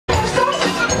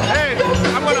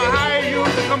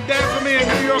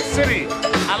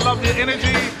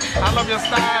energy, I love your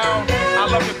style, I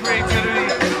love your creativity,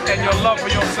 and your love for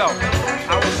yourself.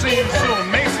 I will see you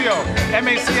soon. Macio,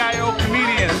 M-A-C-I-O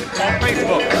comedian on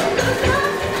Facebook.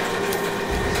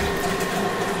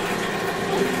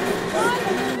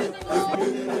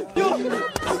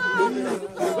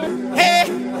 Hey,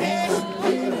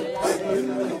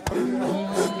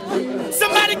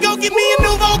 somebody go get me a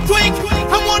nouveau quick.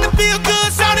 I wanna feel good,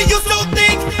 shawty, you so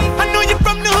thick. I know you're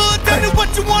from the hood, tell me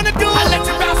what you wanna do. I let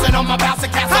you bounce it on my bouncer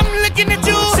castle. I'm looking at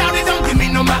you, shawty, don't give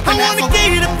me no mouth. I wanna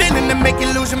give you the feeling to make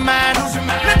you lose your mind.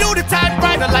 Now do the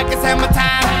typewriter like it's hammer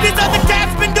time. These other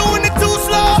cats been doing it too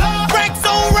slow. Racks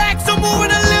on racks, so moving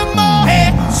a little more.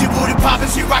 Hey, she booty poppin',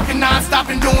 she rockin' non-stop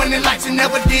and doing it like she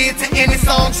never did to any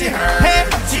song she heard. Hey,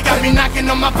 she got me knocking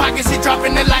on my pocket, she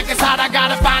dropping it like it's hot. I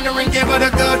gotta find her and give her the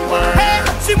good word. Hey,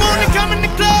 she wanna come in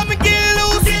the club and get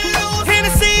loose.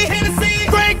 Hennessy,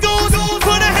 Grey Goose,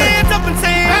 put her hands up and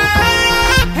say,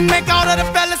 ah, and make all of the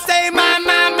fellas say, my.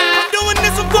 Doing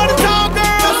this one for the tall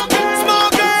girls, small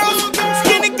girls,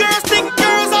 skinny girls, thick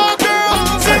girls, all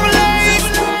girls. Chevrolet,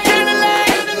 Cadillac.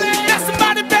 Now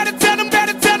somebody better tell them that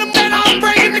I'm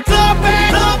bringing the club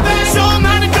back. Show them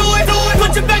how to do it.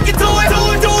 Put your back into it.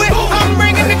 Do it. I'm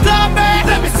bringing the club back.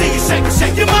 Let me see you shake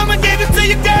it. Your mama gave it to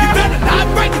you, girl. You better not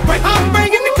break it. I'm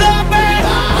bringing the club back.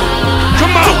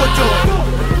 Come on. Do it.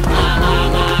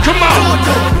 Come on.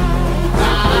 Do it.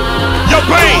 Yo,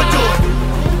 Bang.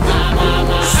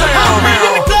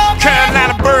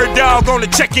 Carolina Bird dog on the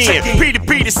check-in.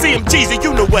 Petey CMGs,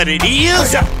 you know what it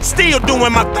is. Still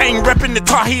doing my thing, repping the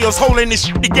Tar Heels, holding this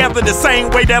shit together the same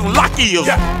way that a lock is.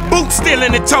 Boots still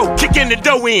in the toe, kicking the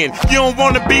dough in. You don't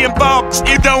wanna be involved,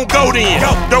 it don't go then.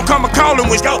 Don't come a calling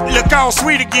when look all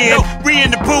sweet again. We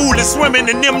in the pool and swimming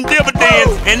in them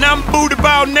dividends. And I'm booty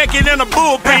ball naked in a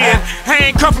bullpen.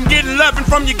 Handcuff from getting loving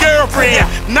from your girlfriend.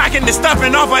 Knocking the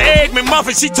stuffing off her egg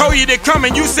McMuffin. She told you to come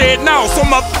and you said no, so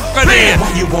motherfucker then.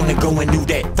 Why you wanna go and do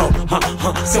that for?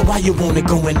 So why you wanna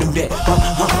go and do that?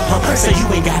 So you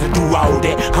ain't gotta do all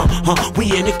that.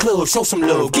 We in the club, show some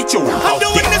love, get your I'm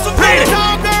doing this with pretty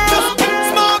tall girls,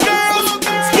 small girls,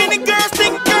 skinny girls,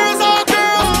 thick girls, all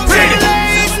girls.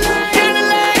 Chevrolet,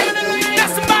 Cadillac. Now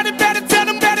somebody better tell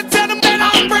them that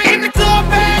I'm bringing the club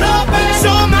back.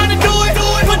 Show them how to do it.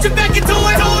 Put your back into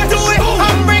it. Do it.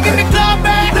 I'm bringing the club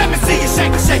back. Let me see you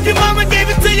shake it. Your mama gave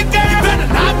it to you, girl. You better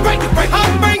not break it.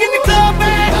 I'm bringing the club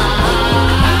back.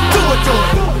 Do it. Do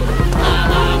it.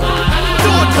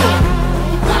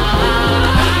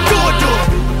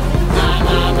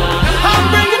 I'm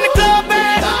bringing the club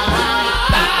back.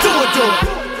 Do it.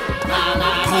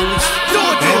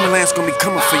 The ambulance gonna be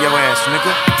coming for your ass,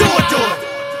 nigga. Do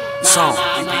it. Song.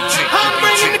 I'm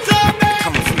bringing the club back.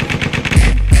 Coming for you.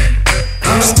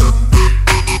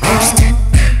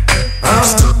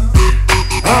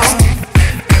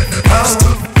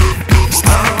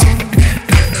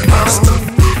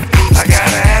 I got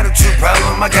an attitude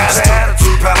problem. I got an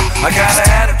attitude problem. I got an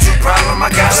attitude problem. I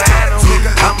got an attitude.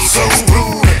 I'm so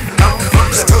rude. I'm from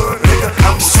the hood, nigga.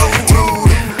 I'm so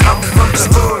rude. I'm from the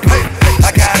hood. Hey,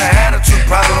 I got an attitude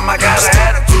problem. I got an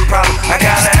attitude problem. I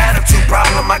got an attitude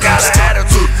problem. I got an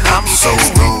attitude. I'm so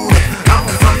rude. I'm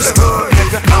from the hood,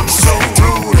 nigga. I'm so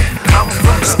rude. I'm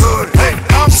from the hood. Hey,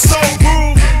 I'm so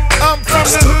rude, I'm from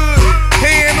the hood.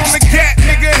 Hand on the cat,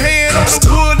 nigga, hand on the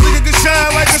wood. Nigga can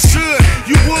shine like I should.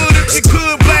 You would if you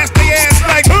could, blast their ass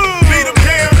like hood. Beat them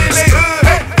down in they hood.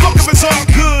 Hey, fuck if it's all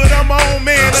good, I'm my own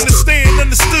man.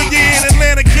 Understood you in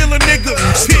Atlanta, kill a nigga.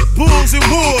 Pit bulls and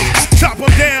wolves, chop them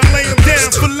down, lay them down,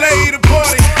 fillet the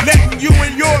party, letting you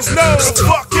and yours know.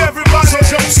 Fuck everybody, so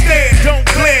don't stare, don't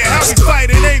glare. How we fight,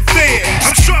 it ain't fair.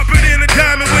 I'm sharper than a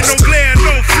diamond with no glare,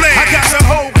 no flare. I got the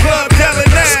whole club telling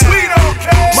now. We don't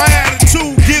care. My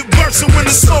attitude get worse when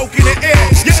the smoke in the air.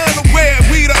 You're unaware,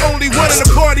 we the only one in the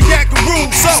party acting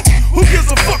rude. So who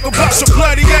gives a fuck about your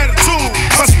bloody attitude?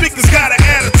 My speakers got an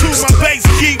attitude, my bass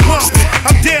keep bumping.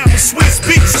 I'm down for Swiss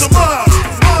beats to Mars.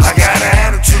 I got an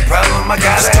attitude problem. I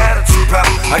got an attitude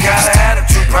problem. I got an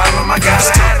attitude problem. I got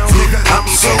an attitude. I'm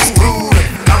so rude.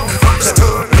 I'm from the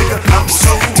hood, nigga. I'm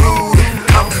so rude.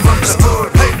 I'm from the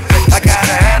hood. Hey, I got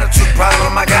an attitude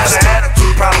problem. I got an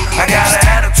attitude problem. I got an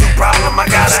attitude problem. I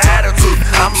got an attitude.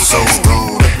 I'm so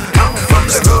rude. I'm from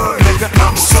the hood, nigga.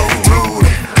 I'm so rude.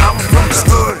 I'm from the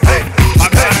hood. Hey,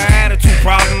 I got an attitude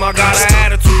problem. I got an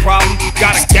attitude problem.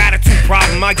 Got a attitude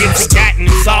problem. I get to gatting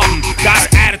and solving. Got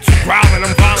an attitude growling.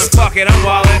 I'm violent. Fuck it, I'm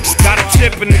wildin'. Got a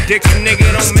chip in the Dixon, nigga.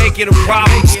 Don't make it a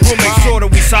problem. We'll make sure that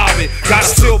we solve it. Got a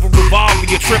silver revolver.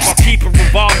 Your trip, I'll keep it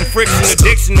revolving. Friction,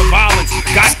 addiction to violence.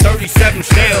 Got 37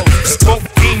 shells.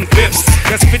 14 whips.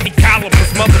 That's 50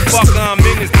 calibers. Motherfucker, I'm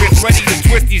in this bitch. Ready to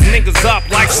twist these niggas up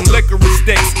like like some licorice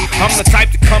sticks. I'm the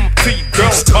type to come up to you,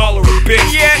 girl, and call her a bitch.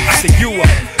 Yeah, I said you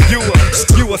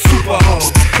a super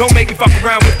hoe. Don't make me fuck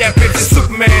around with that bitch, it's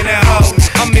Superman that hoe.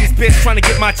 I'm in this bitch trying to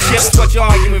get my chips, what you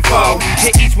arguing for?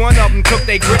 Hit each one of them, took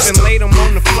they grip and laid them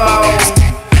on the floor.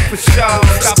 For sure,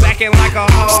 stop acting like a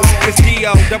hoe. It's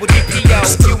D.O., double D.P.O.,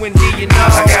 U.N.D., you know.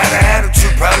 I got an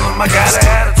attitude problem, I got an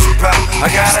attitude problem. I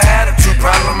got an attitude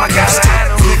problem, I got an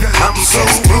attitude. Nigga, I'm so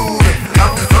rude,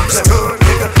 I'm from the hood.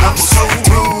 Nigga, I'm so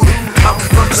rude, I'm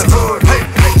from the hood. Hey,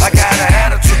 I got an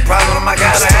attitude problem, I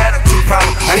got an attitude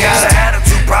problem. I got an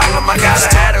attitude problem, I got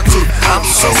an attitude. I'm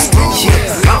so rude,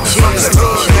 I'm from the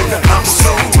hood. Nigga, I'm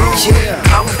so rude,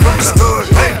 I'm from the hood.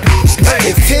 Hey,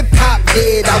 hey. If hip-hop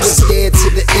dead, I was dead to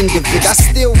the end of it. I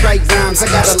still write rhymes, I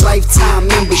got a lifetime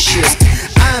membership.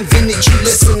 I invented you,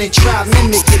 listen and try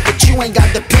mimic it, but you ain't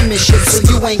got the penmanship, so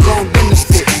you ain't gon'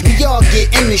 benefit. We all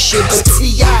get in this shit, but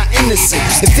T.I. innocent.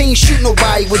 If he ain't shoot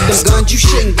nobody with them guns, you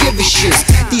shouldn't give a shit.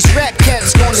 These rap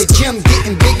cats going to gym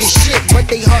getting big as shit, but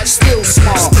they heart still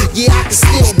small. Yeah, I can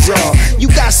still draw. You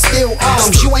got steel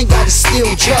arms, you ain't got a steel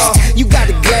jaw. You got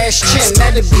a glass chin,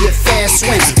 that'd be a fast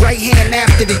win. Right hand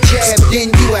after the jab,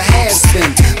 then you a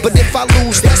has-been. But if I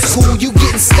lose, that's cool, you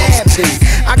getting stabbed in.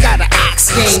 I got an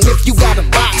ox game, if you got a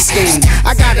box game.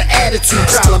 I got an attitude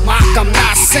problem, I'm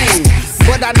not sane.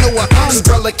 But I know an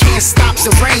umbrella can't stop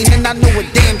the rain, and I know a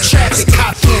damn traffic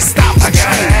cop can't stop the train. I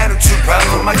got an attitude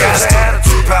problem, I got an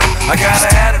attitude problem. I got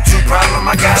an attitude problem,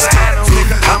 I got an attitude.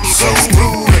 Nigga, I'm so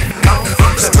rude, I'm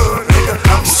from the hood. Nigga,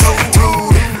 I'm so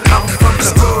rude, I'm from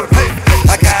the hood. Hey,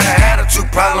 I got an attitude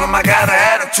problem, I got an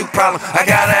attitude problem. I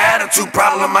got an attitude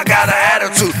problem, I got an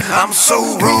attitude. I'm so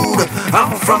rude,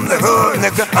 I'm from the hood.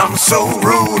 Nigga, I'm so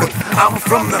rude, I'm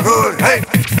from the hood. Hey,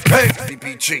 hey,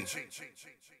 DPG.